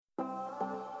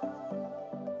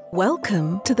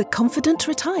Welcome to the Confident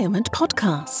Retirement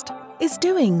Podcast. Is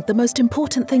doing the most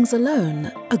important things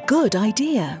alone a good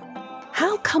idea?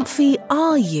 How comfy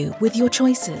are you with your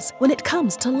choices when it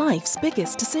comes to life's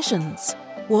biggest decisions?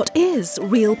 What is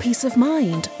real peace of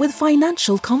mind with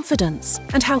financial confidence,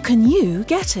 and how can you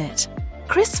get it?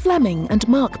 Chris Fleming and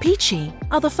Mark Peachy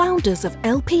are the founders of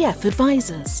LPF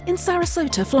Advisors in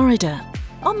Sarasota, Florida.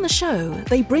 On the show,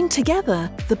 they bring together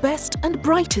the best and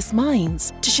brightest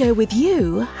minds to share with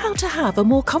you how to have a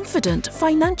more confident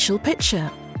financial picture.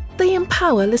 They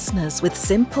empower listeners with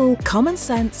simple, common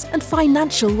sense and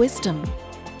financial wisdom.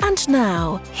 And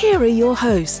now, here are your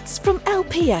hosts from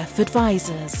LPF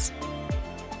Advisors.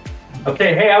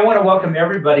 Okay, hey, I want to welcome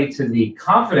everybody to the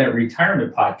Confident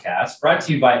Retirement Podcast, brought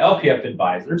to you by LPF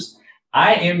Advisors.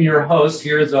 I am your host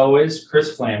here, as always,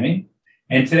 Chris Fleming.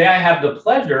 And today I have the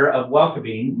pleasure of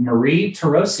welcoming Marie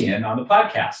Tarosian on the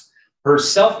podcast. Her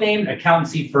self-named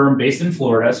accountancy firm based in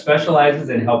Florida specializes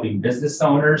in helping business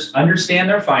owners understand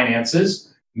their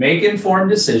finances, make informed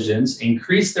decisions,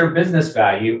 increase their business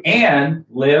value, and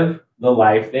live the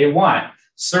life they want.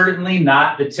 Certainly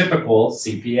not the typical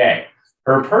CPA.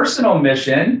 Her personal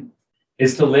mission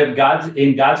is to live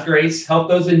in God's grace, help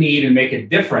those in need, and make a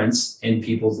difference in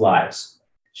people's lives.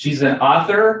 She's an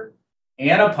author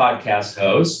and a podcast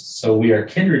host, so we are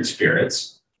kindred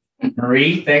spirits.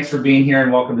 Marie, thanks for being here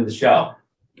and welcome to the show.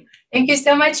 Thank you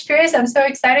so much, Chris. I'm so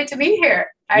excited to be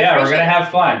here. We're going to have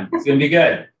fun. It's going to be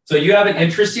good. So you have an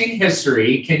interesting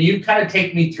history. Can you kind of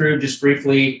take me through just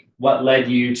briefly what led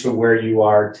you to where you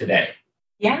are today?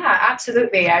 Yeah,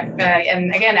 absolutely.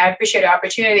 And again, I appreciate the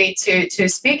opportunity to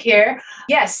speak here.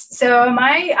 Yes. So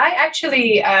I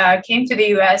actually came to the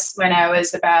U.S. when I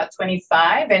was about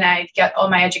 25, and I got all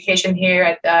my education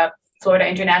here at Florida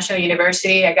International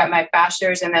University. I got my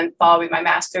bachelor's and then followed with my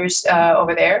master's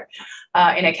over there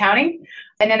in accounting.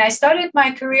 And then I started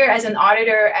my career as an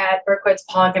auditor at Berkowitz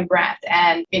Pollack and Brandt.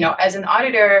 And, as an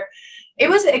auditor, it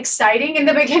was exciting in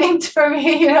the beginning for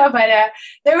me, but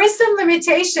there was some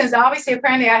limitations. Obviously,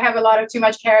 apparently, I have a lot of too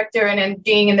much character, and then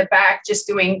being in the back, just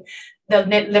doing the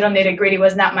little nitty gritty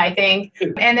was not my thing.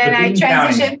 And then I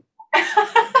transitioned.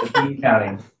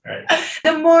 Counting, right?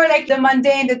 The more like the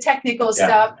mundane, the technical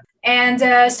stuff. And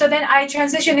so then I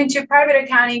transitioned into private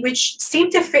accounting, which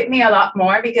seemed to fit me a lot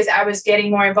more because I was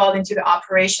getting more involved into the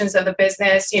operations of the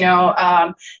business.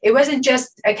 It wasn't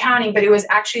just accounting, but it was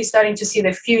actually starting to see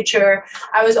the future.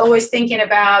 I was always thinking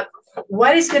about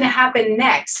what is going to happen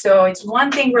next. So it's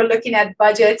one thing we're looking at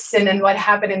budgets and then what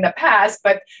happened in the past,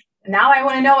 but now I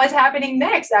want to know what's happening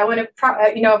next. I want to,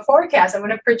 forecast. I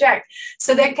want to project.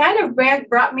 So that kind of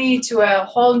brought me to a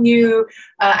whole new,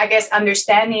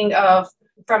 understanding of.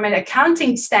 From an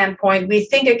accounting standpoint, we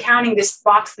think accounting this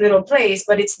box little place,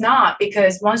 but it's not,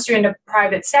 because once you're in the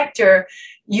private sector,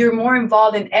 you're more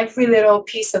involved in every little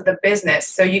piece of the business.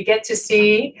 So you get to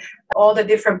see all the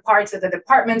different parts of the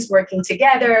departments working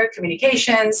together,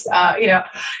 communications, which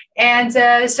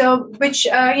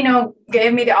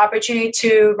gave me the opportunity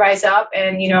to rise up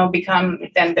and, become,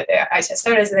 I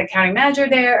started as an accounting manager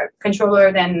there,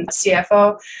 controller, then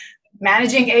CFO.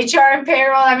 Managing HR and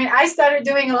payroll. I started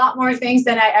doing a lot more things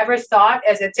than I ever thought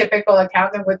as a typical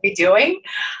accountant would be doing.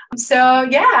 So,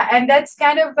 and that's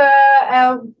kind of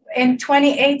in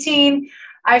 2018,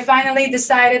 I finally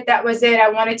decided that was it. I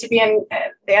wanted to be in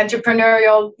the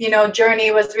entrepreneurial,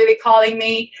 journey was really calling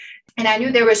me. And I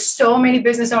knew there were so many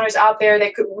business owners out there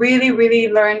that could really, really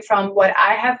learn from what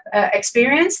I have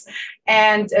experienced,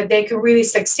 and they could really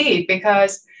succeed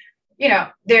because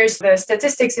there's the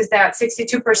statistics is that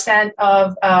 62%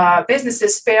 of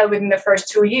businesses fail within the first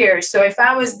 2 years. So if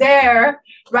I was there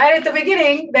right at the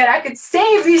beginning, that I could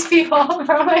save these people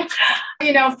from,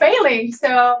 failing.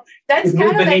 So that's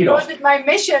kind of like my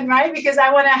mission, right? Because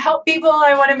I want to help people.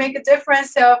 I want to make a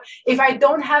difference. So if I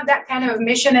don't have that kind of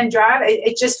mission and drive,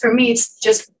 it just, for me, it's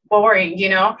just boring,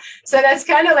 So that's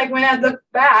kind of like when I look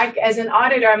back as an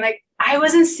auditor, I'm like, I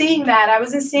wasn't seeing that. I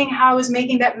wasn't seeing how I was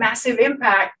making that massive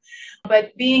impact.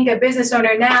 But being a business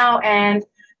owner now and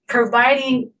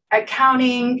providing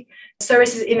accounting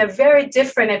services in a very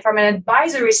different, and from an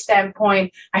advisory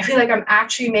standpoint, I feel like I'm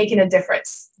actually making a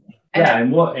difference.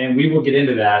 And we will get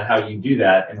into that, how you do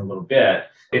that in a little bit.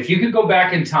 If you could go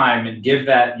back in time and give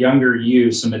that younger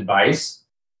you some advice,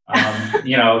 something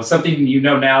now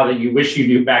that you wish you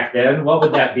knew back then, what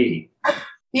would that be?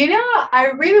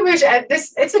 I really wish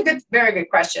it's a very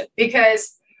good question,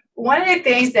 because one of the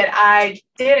things that I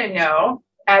didn't know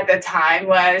at the time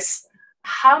was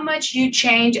how much you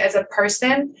change as a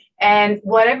person, and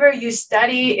whatever you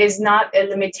study is not a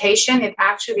limitation. It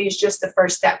actually is just the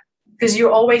first step, because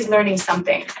you're always learning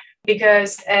something.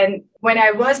 And when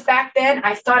I was back then,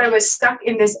 I thought I was stuck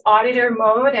in this auditor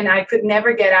mode and I could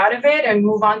never get out of it and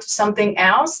move on to something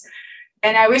else.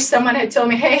 And I wish someone had told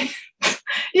me, hey,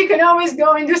 you can always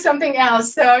go and do something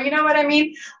else. So, you know what I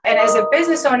mean? And as a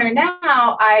business owner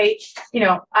now, I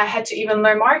had to even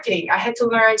learn marketing. I had to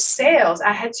learn sales.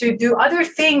 I had to do other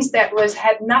things that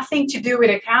had nothing to do with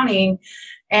accounting.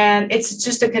 And it's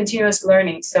just a continuous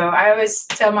learning. So I always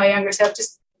tell my younger self,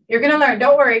 you're going to learn.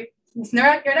 Don't worry.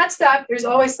 You're not stuck. There's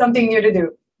always something new to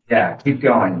do. Yeah, keep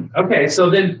going. Okay, so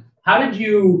then how did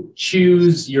you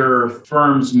choose your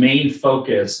firm's main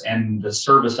focus and the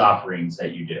service offerings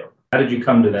that you do? How did you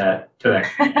come to that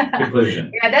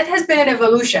conclusion? Yeah, that has been an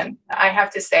evolution, I have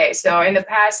to say. So in the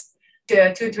past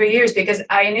 2-3 years, because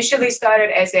I initially started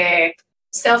as a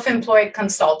self-employed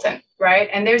consultant, right?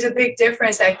 And there's a big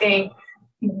difference, I think,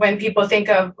 when people think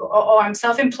of, I'm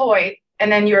self-employed,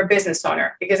 and then you're a business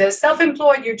owner. Because as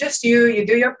self-employed, you're just you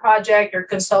do your project, you're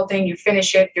consulting, you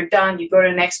finish it, you're done, you go to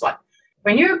the next one.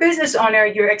 When you're a business owner,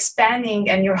 you're expanding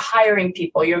and you're hiring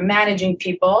people, you're managing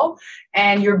people,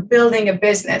 and you're building a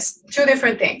business. Two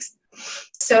different things.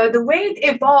 So the way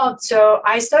it evolved, so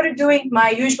I started doing my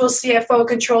usual CFO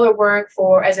controller work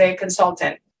as a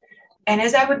consultant. And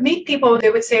as I would meet people, they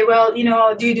would say, well,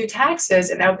 do you do taxes?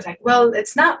 And I was like, well,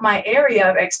 it's not my area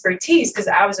of expertise because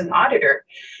I was an auditor.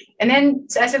 And then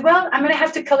I said, well, I'm going to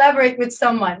have to collaborate with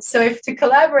someone. So if to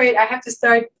collaborate, I have to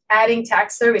start adding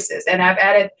tax services. And I've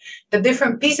added the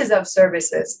different pieces of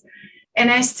services.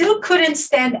 And I still couldn't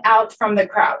stand out from the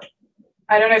crowd.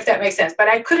 I don't know if that makes sense, but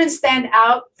I couldn't stand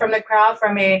out from the crowd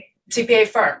from a CPA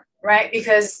firm, right?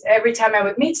 Because every time I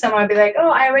would meet someone, I'd be like,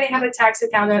 oh, I already have a tax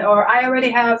accountant, or I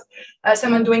already have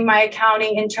someone doing my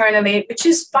accounting internally, which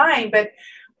is fine. But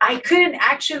I couldn't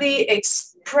actually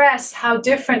express how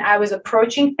different I was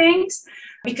approaching things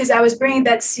because I was bringing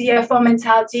that CFO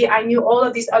mentality. I knew all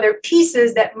of these other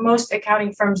pieces that most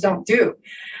accounting firms don't do.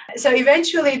 So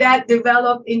eventually that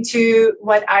developed into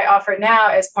what I offer now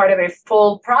as part of a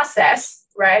full process,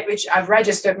 right? Which I've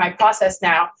registered my process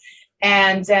now.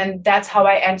 And then that's how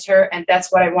I enter, and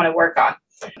that's what I want to work on.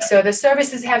 So the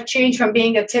services have changed from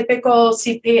being a typical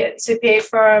CPA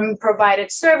firm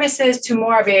provided services to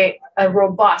more of a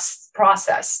robust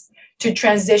process to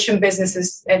transition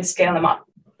businesses and scale them up.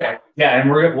 Okay. Yeah,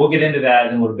 and we'll get into that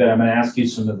in a little bit. I'm going to ask you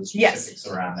some of the specifics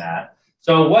around that.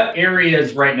 So what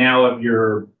areas right now of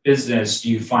your business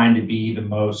do you find to be the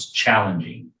most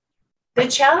challenging? The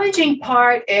challenging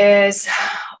part is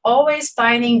always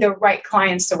finding the right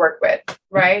clients to work with,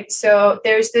 right? So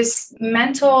there's this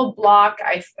mental block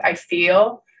I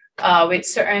feel with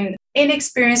certain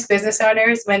inexperienced business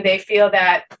owners when they feel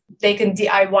that they can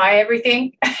DIY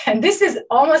everything. And this is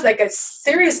almost like a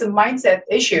serious mindset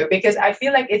issue because I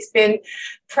feel like it's been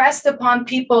pressed upon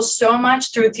people so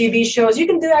much through TV shows. You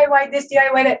can DIY this,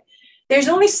 DIY that. There's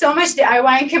only so much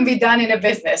DIY can be done in a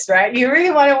business, right? You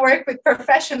really want to work with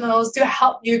professionals to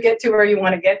help you get to where you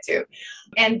want to get to.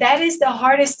 And that is the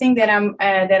hardest thing that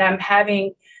I'm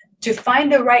having, to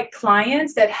find the right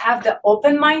clients that have the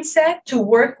open mindset to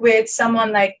work with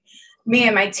someone like me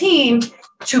and my team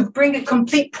to bring a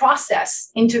complete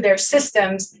process into their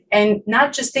systems and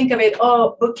not just think of it,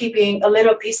 bookkeeping, a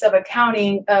little piece of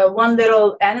accounting, one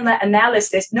little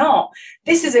analysis. No,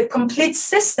 this is a complete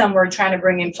system we're trying to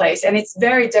bring in place, and it's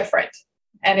very different.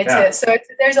 And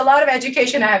there's a lot of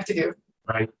education I have to do.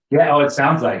 Right. Yeah. It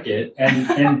sounds like it.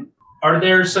 And are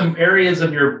there some areas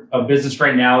of your business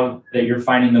right now that you're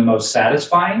finding the most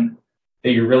satisfying,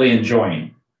 that you're really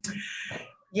enjoying?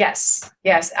 Yes,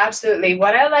 absolutely.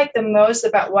 What I like the most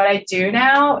about what I do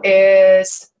now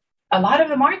is a lot of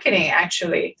the marketing,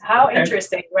 actually. How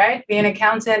interesting, right? Being an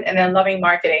accountant and then loving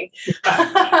marketing.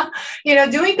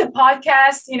 Doing the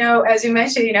podcast, as you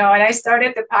mentioned, when I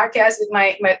started the podcast with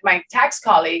my tax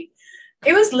colleague,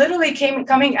 it was literally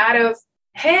coming out of,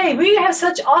 hey, we have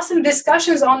such awesome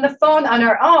discussions on the phone on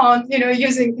our own,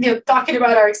 talking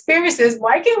about our experiences.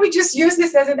 Why can't we just use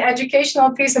this as an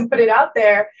educational piece and put it out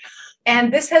there?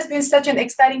 And this has been such an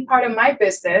exciting part of my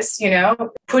business,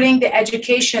 putting the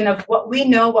education of what we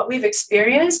know, what we've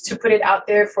experienced, to put it out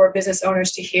there for business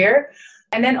owners to hear.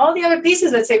 And then all the other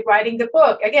pieces, let's say writing the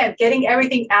book, again, getting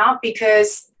everything out,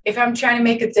 because if I'm trying to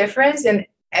make a difference, and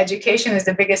education is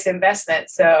the biggest investment.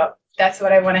 So that's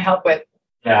what I want to help with.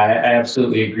 Yeah, I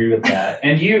absolutely agree with that.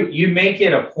 And you make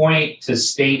it a point to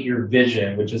state your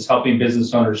vision, which is helping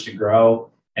business owners to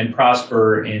grow and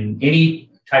prosper in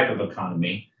any type of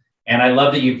economy. And I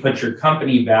love that you put your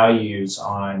company values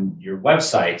on your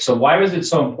website. So why was it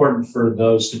so important for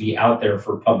those to be out there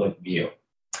for public view?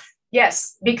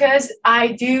 Yes, because I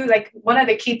do, one of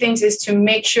the key things is to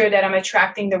make sure that I'm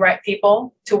attracting the right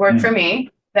people to work for me.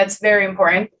 That's very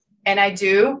important. And I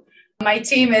do. My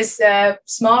team is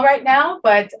small right now,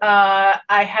 but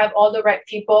I have all the right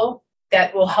people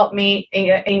that will help me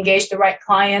engage the right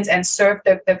clients and serve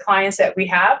the clients that we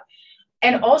have.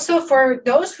 And also for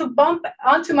those who bump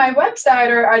onto my website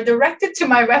or are directed to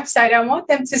my website, I want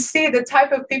them to see the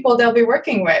type of people they'll be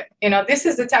working with. This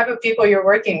is the type of people you're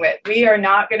working with. We are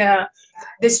not going to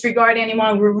disregard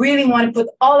anyone. We really want to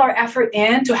put all our effort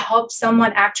in to help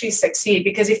someone actually succeed,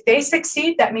 because if they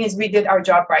succeed, that means we did our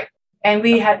job right. And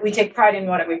we take pride in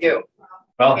what we do.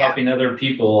 Well, helping other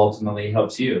people ultimately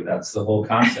helps you. That's the whole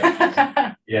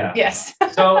concept. Yeah. Yes.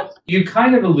 So you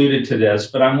kind of alluded to this,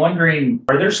 but I'm wondering,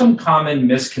 are there some common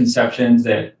misconceptions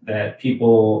that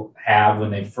people have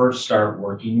when they first start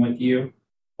working with you,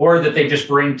 or that they just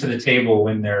bring to the table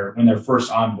when they're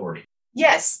first onboarding?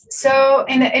 Yes. So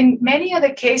in many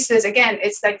other cases, again,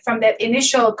 it's like from that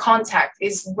initial contact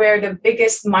is where the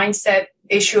biggest mindset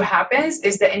issue happens,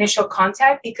 is the initial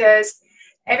contact, because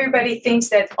everybody thinks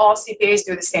that all CPAs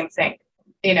do the same thing,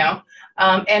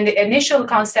 and the initial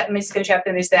concept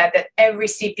misconception is that every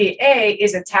CPA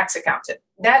is a tax accountant.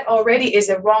 That already is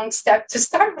a wrong step to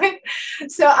start with.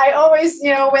 So I always,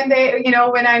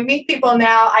 when I meet people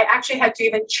now, I actually had to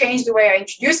even change the way I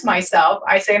introduce myself.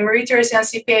 I say Marie Teresian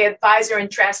CPA advisor and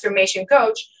transformation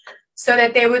coach, so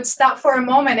that they would stop for a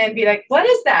moment and be like, what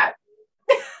is that?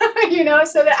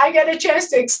 So that I get a chance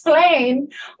to explain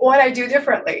what I do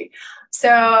differently.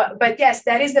 So, but yes,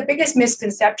 that is the biggest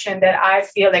misconception that I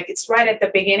feel like it's right at the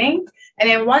beginning. And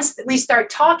then once we start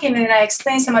talking and I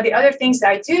explain some of the other things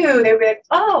I do, they were like,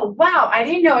 oh, wow, I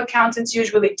didn't know accountants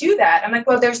usually do that. I'm like,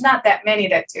 well, there's not that many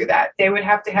that do that. They would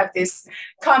have to have this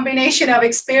combination of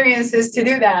experiences to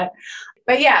do that.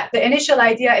 But yeah, the initial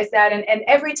idea is that, and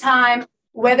every time,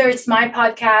 whether it's my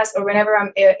podcast or whenever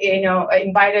I'm,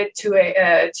 invited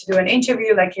to do an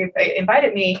interview, like you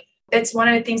invited me, that's one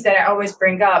of the things that I always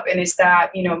bring up. And is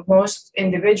that, most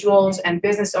individuals and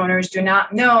business owners do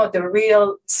not know the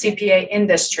real CPA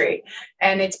industry.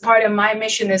 And it's part of my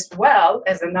mission as well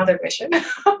as another mission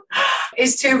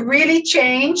is to really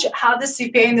change how the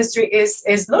CPA industry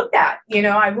is looked at.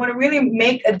 I want to really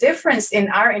make a difference in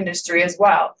our industry as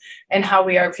well, and how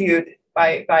we are viewed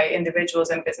by individuals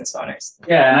and business owners.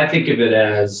 Yeah. And I think of it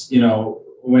as,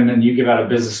 when you give out a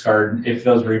business card, if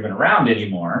those are even around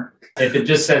anymore, if it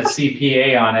just says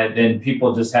CPA on it, then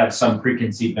people just have some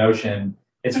preconceived notion.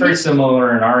 It's very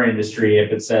similar in our industry.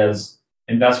 If it says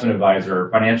investment advisor or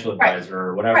financial advisor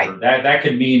or whatever, that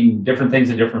could mean different things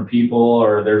to different people,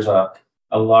 or there's a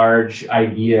large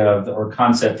idea or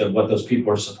concept of what those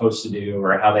people are supposed to do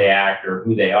or how they act or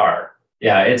who they are.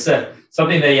 Yeah, it's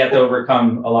something that you have to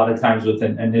overcome a lot of times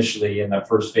initially in the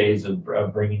first phase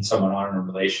of bringing someone on in a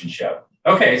relationship.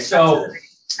 Okay, so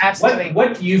Absolutely.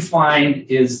 What do you find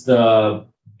is the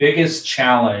biggest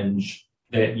challenge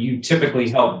that you typically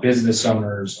help business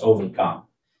owners overcome?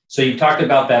 So you've talked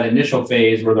about that initial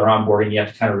phase where they're onboarding, you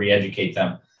have to kind of re-educate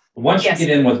them. But once you get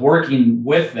in with working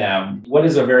with them, what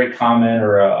is a very common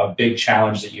or a big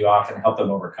challenge that you often help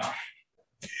them overcome?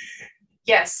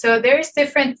 Yes, so there's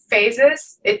different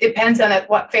phases. It depends on at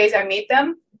what phase I meet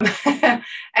them.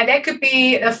 And that could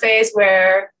be a phase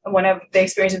where one of the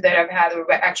experiences that I've had, or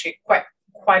actually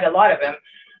quite a lot of them,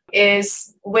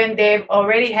 is when they've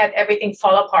already had everything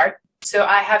fall apart. So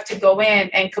I have to go in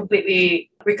and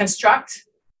completely reconstruct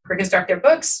their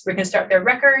books, reconstruct their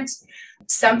records.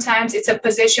 Sometimes it's a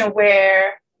position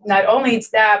where not only it's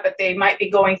that, but they might be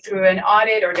going through an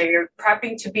audit, or they're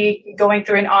prepping to be going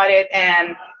through an audit,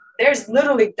 and there's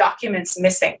literally documents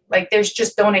missing. Like there's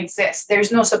just don't exist.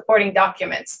 There's no supporting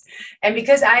documents. And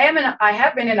because I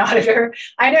have been an auditor,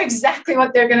 I know exactly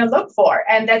what they're going to look for.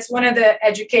 And that's one of the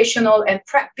educational and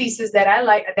prep pieces that I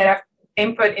like, that I've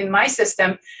input in my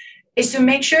system, is to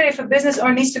make sure if a business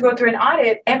owner needs to go through an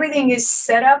audit, everything is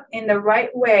set up in the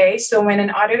right way. So when an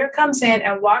auditor comes in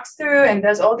and walks through and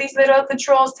does all these little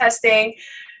controls testing,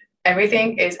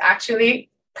 everything is actually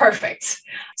perfect.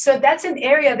 So that's an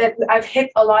area that I've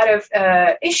hit a lot of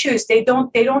issues. They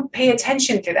don't pay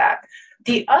attention to that.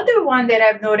 The other one that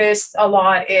I've noticed a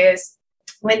lot is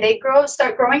when they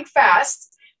start growing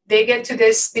fast, they get to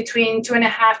this between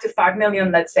 2.5 to 5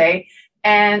 million, let's say,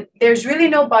 and there's really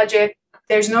no budget.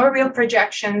 There's no real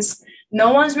projections.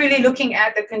 No one's really looking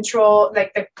at the control,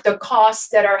 like the costs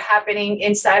that are happening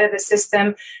inside of the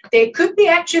system. They could be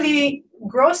actually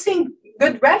grossing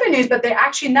good revenues, but they're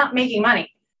actually not making money.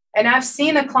 And I've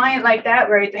seen a client like that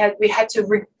where we had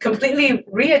to completely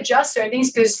readjust certain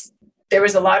things because there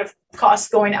was a lot of costs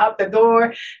going out the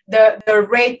door. The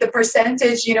rate, the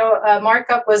percentage,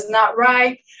 markup was not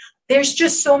right. There's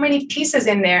just so many pieces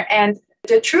in there. And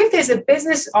the truth is, a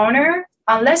business owner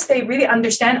unless they really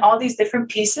understand all these different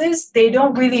pieces, they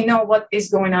don't really know what is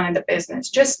going on in the business.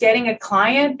 Just getting a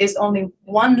client is only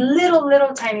one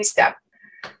little tiny step.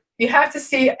 You have to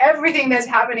see everything that's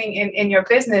happening in your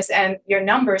business, and your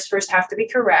numbers first have to be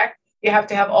correct. You have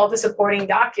to have all the supporting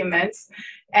documents,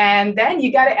 and then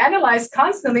you got to analyze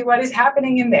constantly what is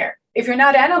happening in there. If you're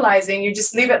not analyzing, you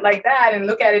just leave it like that and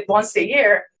look at it once a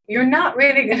year, you're not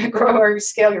really going to grow or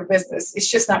scale your business. It's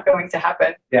just not going to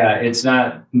happen. Yeah, it's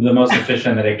not the most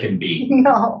efficient that it can be.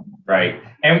 No. Right.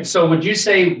 And so would you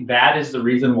say that is the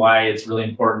reason why it's really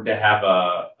important to have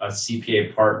a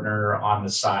CPA partner on the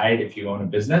side if you own a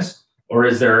business? Or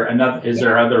is there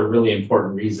other really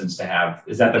important reasons to have?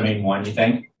 Is that the main one, you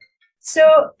think?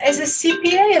 So as a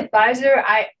CPA advisor,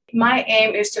 my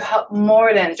aim is to help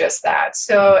more than just that.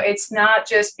 So it's not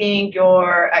just being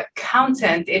your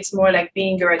accountant, it's more like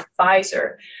being your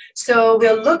advisor. So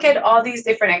we'll look at all these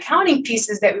different accounting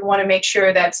pieces that we want to make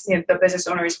sure that the business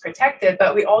owner is protected.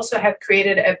 But we also have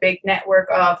created a big network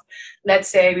of, let's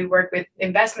say we work with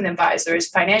investment advisors,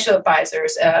 financial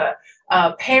advisors,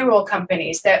 payroll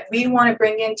companies that we want to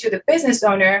bring into the business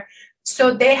owner.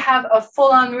 So they have a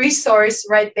full-on resource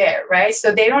right there, right?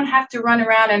 So they don't have to run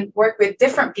around and work with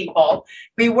different people.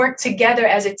 We work together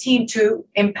as a team to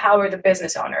empower the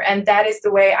business owner. And that is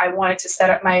the way I wanted to set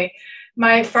up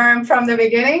my firm from the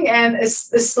beginning. And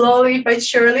slowly but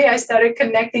surely, I started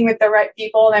connecting with the right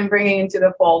people and bringing into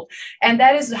the fold. And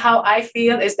that is how I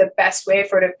feel is the best way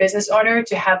for the business owner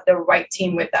to have the right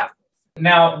team with them.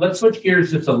 Now, let's switch gears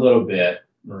just a little bit,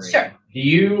 Marie. Sure. Do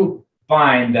you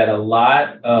find that a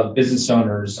lot of business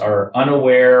owners are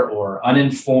unaware or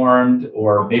uninformed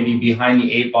or maybe behind the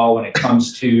eight ball when it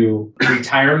comes to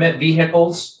retirement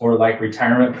vehicles or like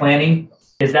retirement planning?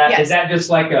 Is that just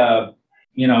like a,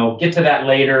 get to that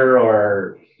later,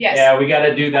 or yeah, we got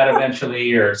to do that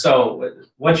eventually, or so?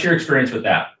 What's your experience with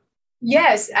that?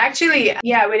 Yes, actually,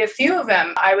 yeah, with a few of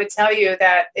them, I would tell you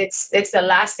that it's the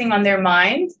last thing on their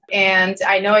mind. And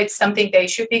I know it's something they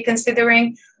should be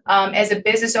considering. As a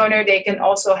business owner, they can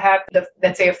also have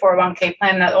let's say a 401k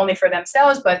plan, not only for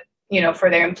themselves, but for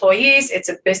their employees. It's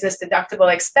a business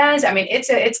deductible expense. I mean,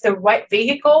 it's the right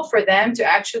vehicle for them to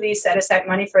actually set aside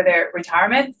money for their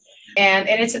retirement, and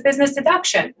it's a business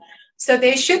deduction. So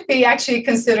they should be actually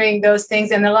considering those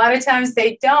things. And a lot of times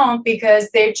they don't,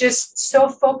 because they're just so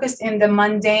focused in the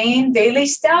mundane daily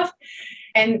stuff.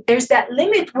 And there's that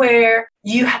limit where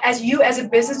you as a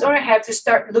business owner have to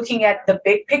start looking at the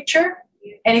big picture.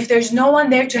 And if there's no one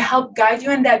there to help guide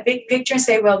you in that big picture and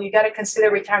say, well, you got to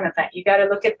consider retirement plan. You got to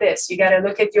look at this. You got to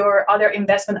look at your other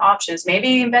investment options.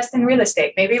 Maybe invest in real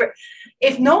estate. Maybe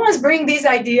if no one's bringing these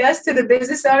ideas to the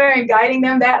business owner and guiding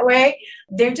them that way,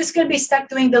 they're just going to be stuck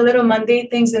doing the little mundane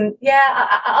things. And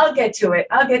I'll get to it.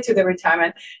 I'll get to the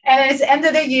retirement. And it's the end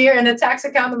of the year, and the tax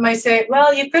accountant might say,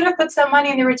 well, you could have put some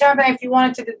money in your retirement if you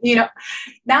wanted to,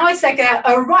 now it's like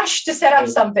a rush to set up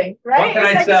something, right? What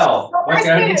can I sell?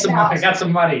 I got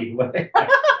some money.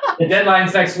 The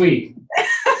deadline's next week.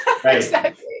 Right.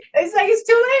 Exactly. It's like, it's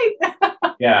too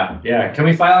late. Yeah. Can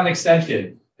we file an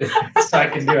extension so I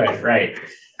can do it? Right.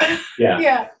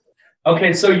 Yeah.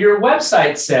 Okay, so your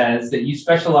website says that you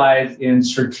specialize in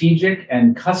strategic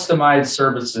and customized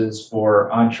services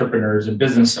for entrepreneurs and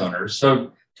business owners.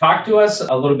 So talk to us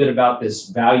a little bit about this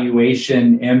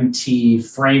valuation MT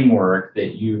framework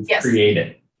that you've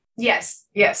created. Yes.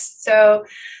 So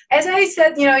as I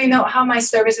said, how my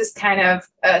services kind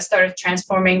of started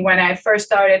transforming when I first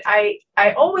started. I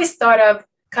always thought of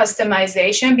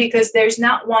customization because there's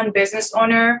not one business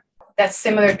owner that's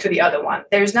similar to the other one.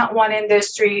 There's not one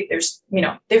industry. There's,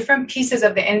 different pieces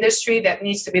of the industry that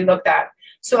needs to be looked at.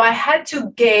 So I had to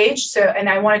gauge, and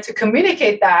I wanted to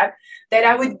communicate that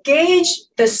I would gauge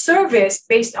the service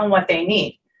based on what they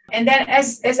need. And then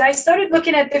as I started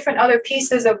looking at different other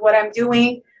pieces of what I'm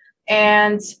doing,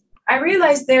 and I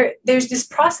realized there's this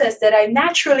process that I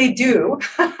naturally do.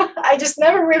 I just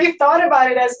never really thought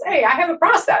about it as, hey, I have a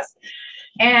process.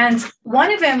 And one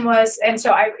of them was, and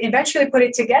so I eventually put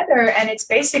it together, and it's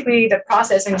basically the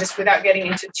process, and just without getting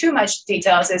into too much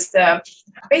details, is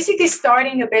basically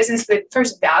starting a business with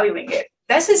first valuing it.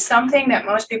 This is something that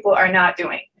most people are not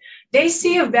doing. They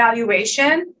see a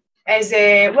valuation as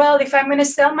if I'm going to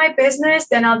sell my business,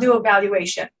 then I'll do a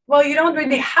valuation. Well, you don't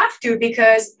really have to,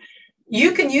 because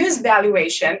you can use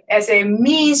valuation as a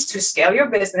means to scale your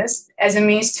business, as a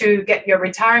means to get your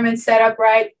retirement set up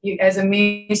right, as a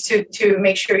means to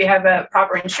make sure you have a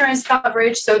proper insurance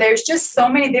coverage. So there's just so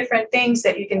many different things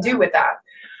that you can do with that.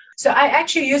 So I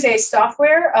actually use a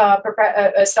software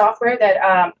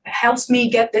that helps me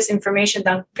get this information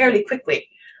done fairly quickly.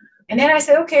 And then I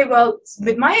said, okay, well,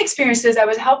 with my experiences, I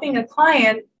was helping a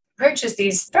client purchase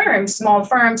these firms, small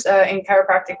firms in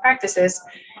chiropractic practices.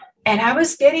 And I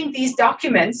was getting these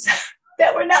documents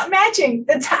that were not matching.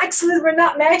 The taxes were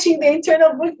not matching the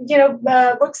internal book,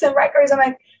 books and records. I'm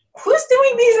like, who's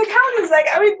doing these accountants? Like,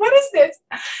 I mean, what is this?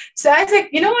 So I was like,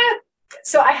 you know what?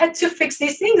 So I had to fix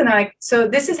these things. And I'm like, so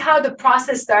this is how the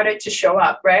process started to show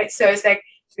up, right? So it's like,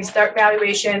 we start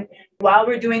valuation. While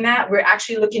we're doing that, we're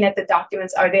actually looking at the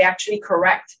documents. Are they actually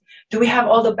correct? Do we have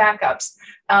all the backups?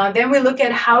 Then we look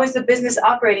at how is the business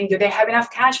operating? Do they have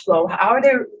enough cash flow? How are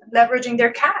they leveraging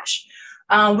their cash?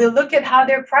 We'll look at how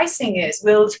their pricing is.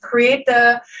 We'll create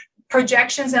the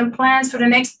projections and plans for the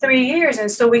next 3 years.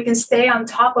 And so we can stay on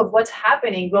top of what's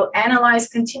happening. We'll analyze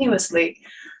continuously.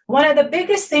 One of the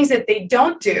biggest things that they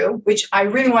don't do, which I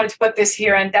really wanted to put this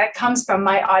here, and that comes from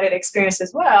my audit experience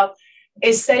as well,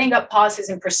 is setting up policies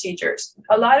and procedures.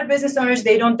 A lot of business owners,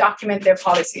 they don't document their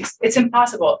policies. It's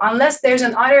impossible. Unless there's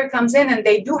an auditor comes in and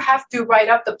they do have to write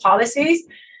up the policies,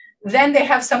 then they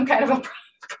have some kind of a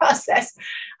process.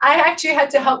 I actually had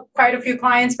to help quite a few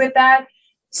clients with that.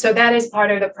 So that is part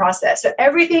of the process. So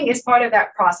everything is part of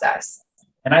that process.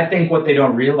 And I think what they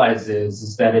don't realize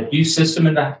is that if you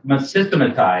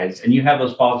systematize and you have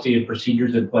those policy and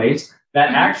procedures in place,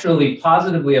 that actually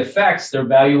positively affects their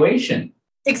valuation.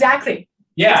 Exactly.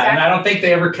 Yeah. Exactly. And I don't think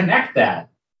they ever connect that.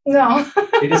 No.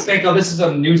 They just think, oh, this is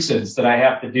a nuisance that I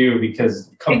have to do because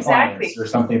compliance or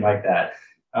something like that.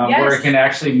 Where it can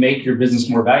actually make your business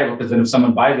more valuable, because then if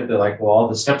someone buys it, they're like, well, all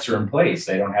the steps are in place.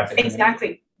 They don't have to.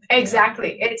 Exactly.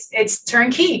 It's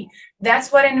turnkey.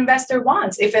 That's what an investor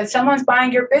wants. If someone's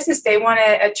buying your business, they want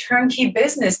a turnkey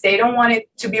business. They don't want it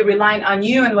to be reliant on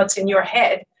you and what's in your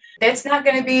head. That's not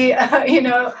going to be,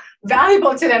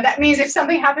 valuable to them. That means if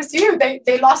something happens to you,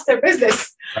 they lost their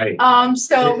business. Right.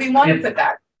 So we want to put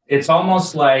that. It's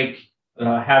almost like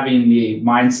having the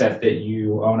mindset that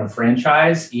you own a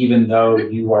franchise, even though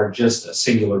you are just a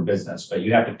singular business. But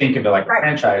you have to think of it like a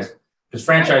franchise, because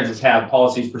franchises have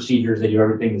policies, procedures. They do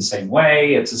everything the same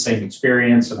way. It's the same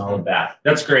experience and all of that.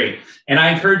 That's great. And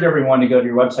I encourage everyone to go to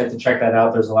your website to check that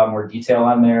out. There's a lot more detail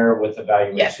on there with the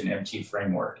valuation MT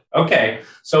framework. Okay.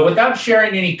 So without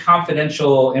sharing any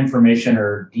confidential information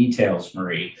or details,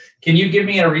 Marie, can you give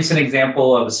me a recent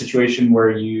example of a situation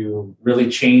where you really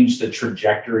changed the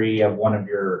trajectory of one of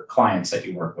your clients that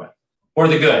you work with for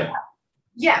the good?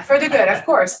 Yeah, for the good, of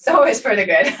course. It's always for the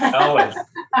good. Always.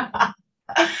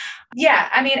 Yeah,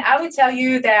 I mean, I would tell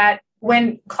you that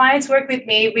when clients work with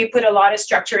me, we put a lot of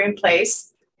structure in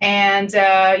place. And,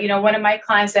 one of my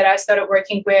clients that I started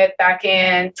working with back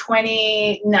in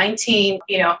 2019,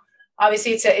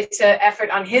 obviously it's an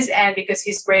effort on his end because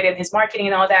he's great at his marketing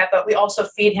and all that, but we also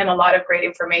feed him a lot of great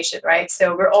information, right?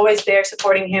 So we're always there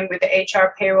supporting him with the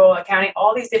HR, payroll, accounting,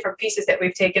 all these different pieces that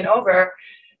we've taken over.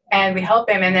 And we help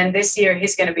him. And then this year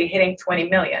he's going to be hitting 20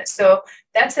 million. So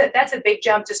that's a big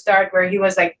jump to start, where he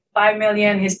was like 5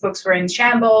 million. His books were in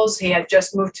shambles. He had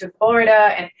just moved to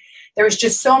Florida and there was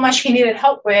just so much he needed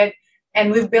help with.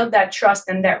 And we've built that trust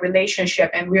and that relationship,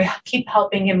 and we keep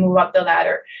helping him move up the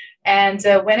ladder. And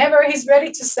whenever he's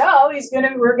ready to sell,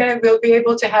 we'll be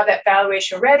able to have that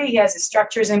valuation ready. He has his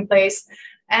structures in place.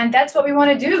 And that's what we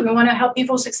want to do. We want to help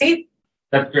people succeed.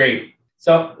 That's great.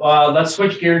 So let's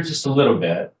switch gears just a little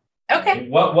bit. Okay.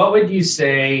 What would you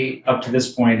say up to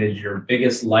this point is your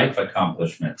biggest life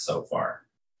accomplishment so far?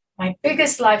 My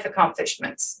biggest life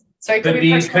accomplishments. So it could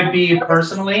be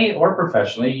personally or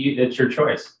professionally. It's your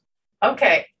choice.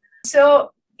 Okay.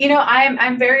 So,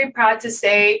 I'm very proud to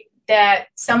say that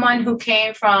someone who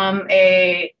came from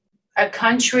a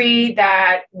country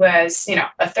that was,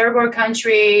 a third world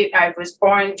country. I was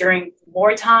born during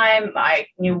wartime. I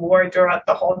knew war throughout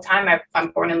the whole time.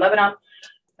 I'm born in Lebanon.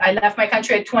 I left my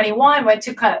country at 21, went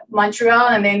to Montreal,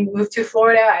 and then moved to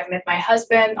Florida. I've met my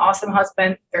husband, awesome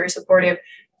husband, very supportive,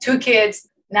 2 kids.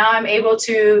 Now I'm able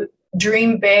to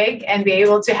dream big and be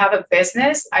able to have a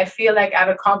business. I feel like I've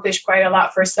accomplished quite a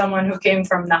lot for someone who came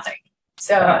from nothing.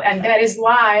 So, and that is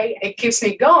why it keeps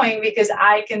me going, because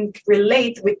I can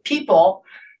relate with people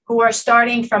who are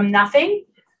starting from nothing,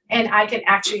 and I can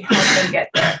actually help them get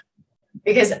there.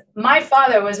 Because my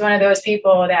father was one of those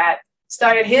people that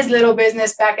started his little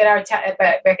business back in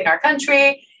our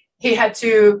country. He had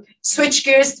to switch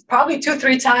gears probably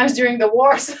 2-3 times during the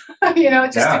wars,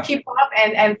 to keep up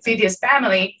and feed his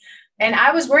family. And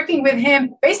I was working with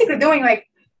him, basically doing like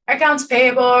accounts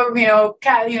payable,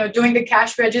 doing the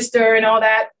cash register and all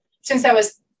that since I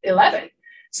was 11.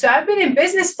 So I've been in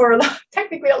business for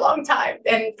technically a long time.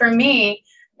 And for me,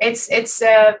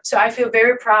 so I feel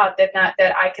very proud that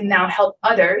I can now help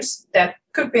others that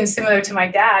could have been similar to my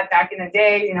dad back in the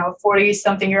day,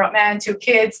 40-something-year-old man, 2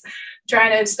 kids,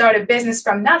 trying to start a business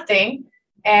from nothing.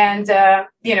 and,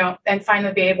 and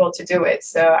finally be able to do it.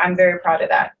 So I'm very proud of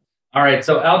that. All right.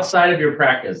 So outside of your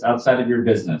practice, outside of your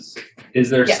business, is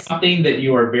there Yes. something that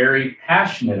you are very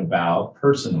passionate about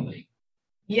personally?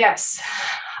 Yes.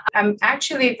 I'm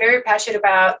actually very passionate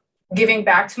about giving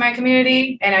back to my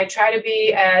community, and I try to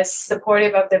be as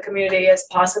supportive of the community as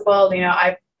possible.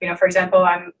 For example,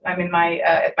 I'm in my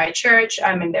at my church.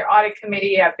 I'm in their audit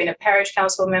committee. I've been a parish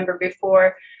council member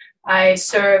before. I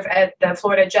serve at the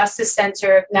Florida Justice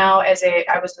Center now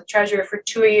I was the treasurer for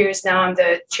 2 years. Now I'm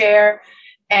the chair,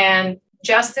 and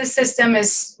justice system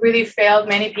has really failed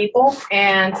many people.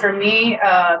 And for me,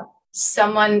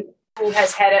 someone who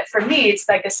has had it, for me, it's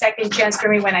like a second chance for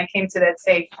me when I came to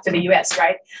the US,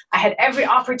 right? I had every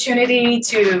opportunity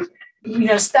to,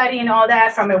 study and all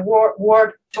that from a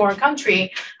war-torn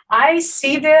country. I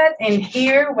see that and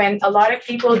hear when a lot of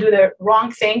people do the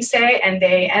wrong thing, and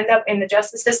they end up in the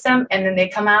justice system, and then they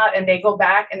come out and they go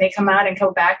back and they come out and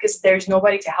go back because there's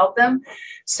nobody to help them.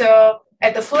 So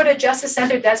at the Florida Justice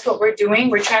Center, that's what we're doing.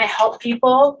 We're trying to help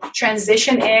people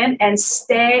transition in and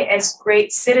stay as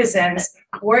great citizens,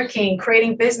 working,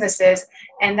 creating businesses,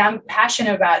 and I'm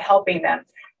passionate about helping them.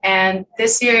 And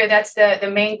this year, that's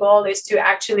the main goal, is to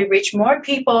actually reach more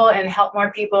people and help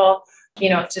more people,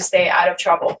 to stay out of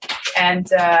trouble and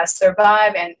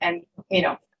survive and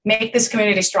make this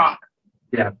community strong.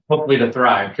 Yeah, hopefully to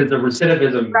thrive, because the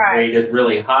recidivism rate is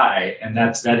really high, and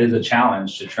that is a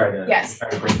challenge to try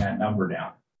to bring that number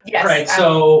down. Yes. All right.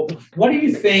 So what do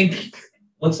you think?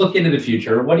 Let's look into the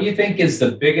future. What do you think is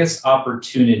the biggest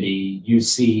opportunity you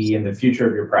see in the future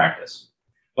of your practice?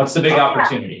 What's the big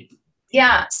opportunity?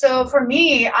 Yeah. So for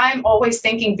me, I'm always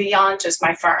thinking beyond just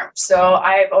my firm. So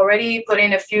I've already put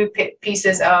in a few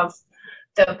pieces of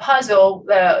the puzzle.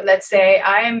 Let's say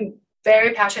I'm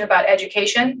very passionate about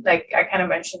education. Like I kind of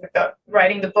mentioned about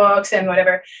writing the books and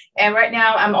whatever. And right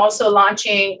now I'm also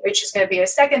launching, which is going to be a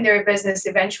secondary business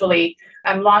eventually.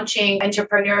 I'm launching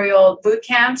entrepreneurial boot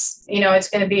camps. It's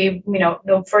going to be,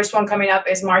 the first one coming up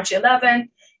is March 11th.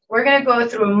 We're going to go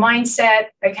through mindset,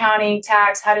 accounting,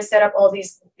 tax, how to set up all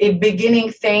these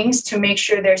beginning things to make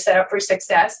sure they're set up for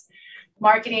success.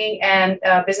 Marketing and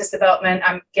business development.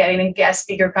 I'm getting a guest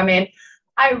speaker come in.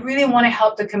 I really want to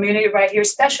help the community right here,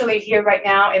 especially here right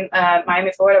now in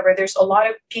Miami, Florida, where there's a lot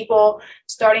of people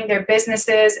starting their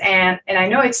businesses. And I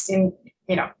know it's in,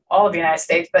 all of the United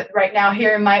States, but right now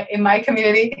here in my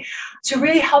community, to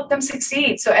really help them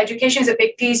succeed. So education is a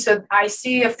big piece. So I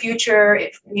see a future,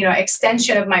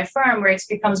 extension of my firm where it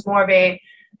becomes more of a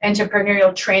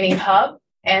entrepreneurial training hub,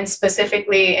 and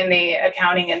specifically in the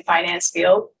accounting and finance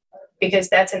field, because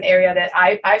that's an area that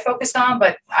I focus on,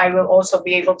 but I will also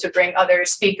be able to bring other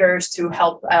speakers to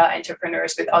help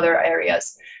entrepreneurs with other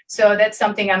areas. So that's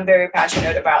something I'm very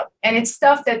passionate about. And it's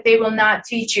stuff that they will not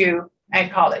teach you at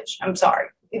college. I'm sorry.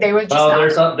 They would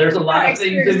just there's a lot of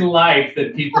things in life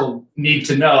that people need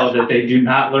to know that they do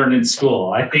not learn in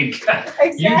school. I think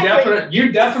exactly.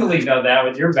 you definitely know that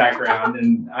with your background,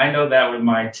 and I know that with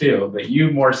mine too, but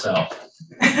you more so.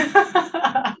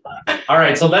 All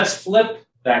right, so let's flip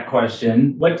that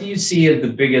question. What do you see as the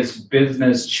biggest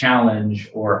business challenge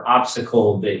or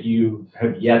obstacle that you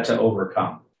have yet to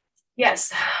overcome?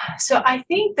 Yes. So I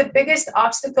think the biggest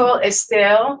obstacle is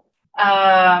still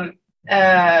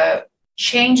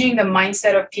changing the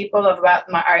mindset of people about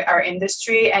our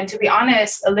industry. And to be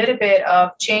honest, a little bit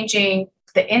of changing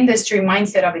the industry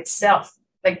mindset of itself,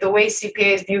 like the way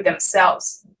CPAs view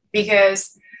themselves,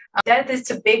 because that is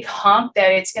a big hump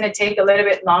that it's going to take a little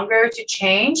bit longer to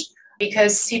change,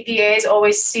 because CPAs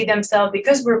always see themselves,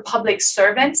 because we're public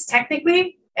servants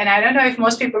technically. And I don't know if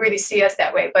most people really see us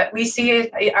that way, but we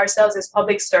see ourselves as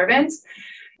public servants.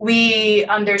 We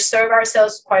underserve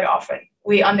ourselves quite often.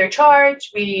 We undercharge.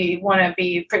 We want to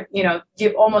be,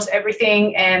 give almost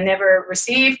everything and never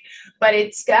receive. But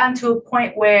it's gotten to a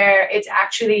point where it's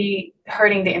actually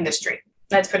hurting the industry.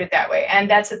 Let's put it that way. And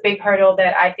that's a big hurdle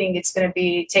that I think it's going to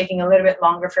be taking a little bit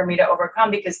longer for me to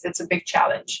overcome, because it's a big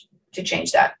challenge to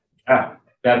change that.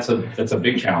 That's a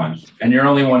big challenge. And you're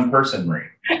only one person, Marie.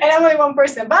 And I'm only one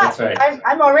person, but that's right.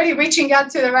 I'm already reaching out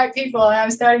to the right people, and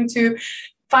I'm starting to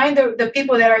find the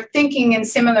people that are thinking in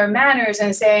similar manners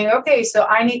and saying, okay, so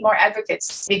I need more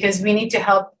advocates, because we need to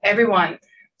help everyone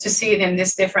to see it in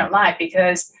this different light.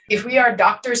 Because if we are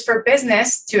doctors for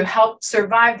business to help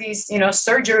survive these,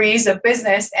 surgeries of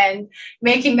business and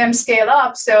making them scale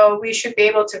up, so we should be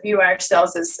able to view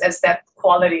ourselves as that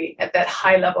quality, at that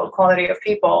high level quality of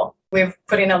people. We've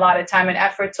put in a lot of time and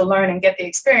effort to learn and get the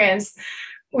experience.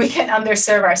 We can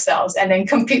underserve ourselves and then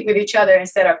compete with each other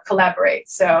instead of collaborate.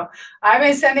 So I've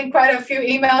been sending quite a few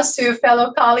emails to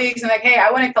fellow colleagues and like, hey, I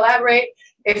want to collaborate.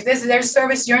 If there's a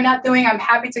service you're not doing, I'm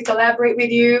happy to collaborate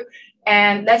with you.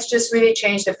 And let's just really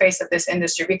change the face of this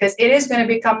industry, because it is going to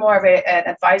become more of an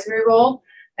advisory role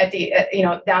at the,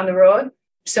 down the road.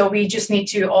 So we just need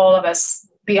to, all of us,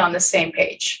 be on the same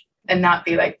page and not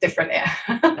be like different.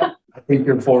 I think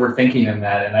you're forward thinking in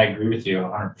that, and I agree with you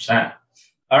 100%.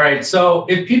 All right. So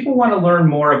if people want to learn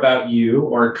more about you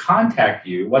or contact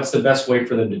you, what's the best way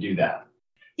for them to do that?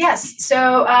 Yes.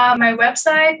 So my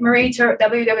website,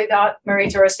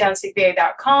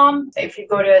 www.marietorosiancpa.com. If you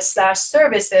go to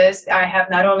 /services, I have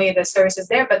not only the services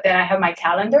there, but then I have my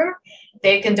calendar.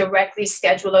 They can directly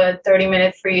schedule a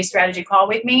 30-minute free strategy call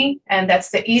with me. And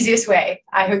that's the easiest way,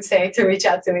 I would say, to reach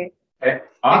out to me. Okay.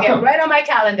 Awesome. You get right on my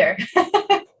calendar.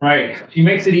 Right. She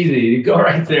makes it easy. You go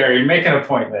right there. You make an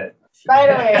appointment. Right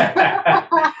away.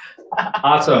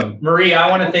 Awesome. Marie, I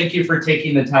want to thank you for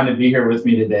taking the time to be here with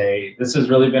me today. This has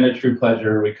really been a true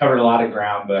pleasure. We covered a lot of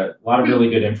ground, but a lot of really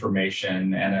good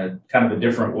information and a kind of a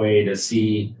different way to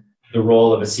see the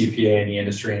role of a CPA in the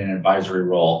industry and an advisory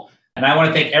role. And I want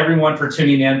to thank everyone for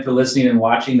tuning in, for listening and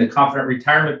watching the Confident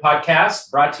Retirement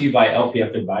Podcast, brought to you by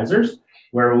LPF Advisors,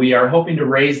 where we are hoping to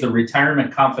raise the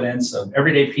retirement confidence of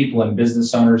everyday people and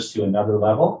business owners to another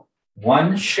level,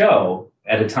 one show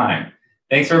at a time.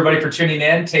 Thanks, everybody, for tuning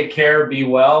in. Take care. Be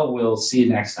well. We'll see you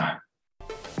next time.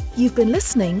 You've been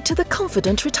listening to the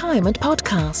Confident Retirement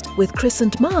Podcast with Chris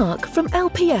and Mark from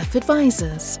LPF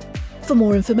Advisors. For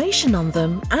more information on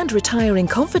them and retiring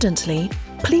confidently,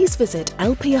 please visit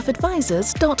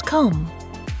lpfadvisors.com.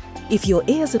 If your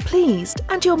ears are pleased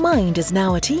and your mind is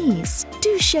now at ease,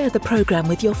 do share the program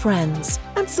with your friends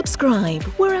and subscribe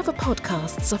wherever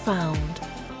podcasts are found.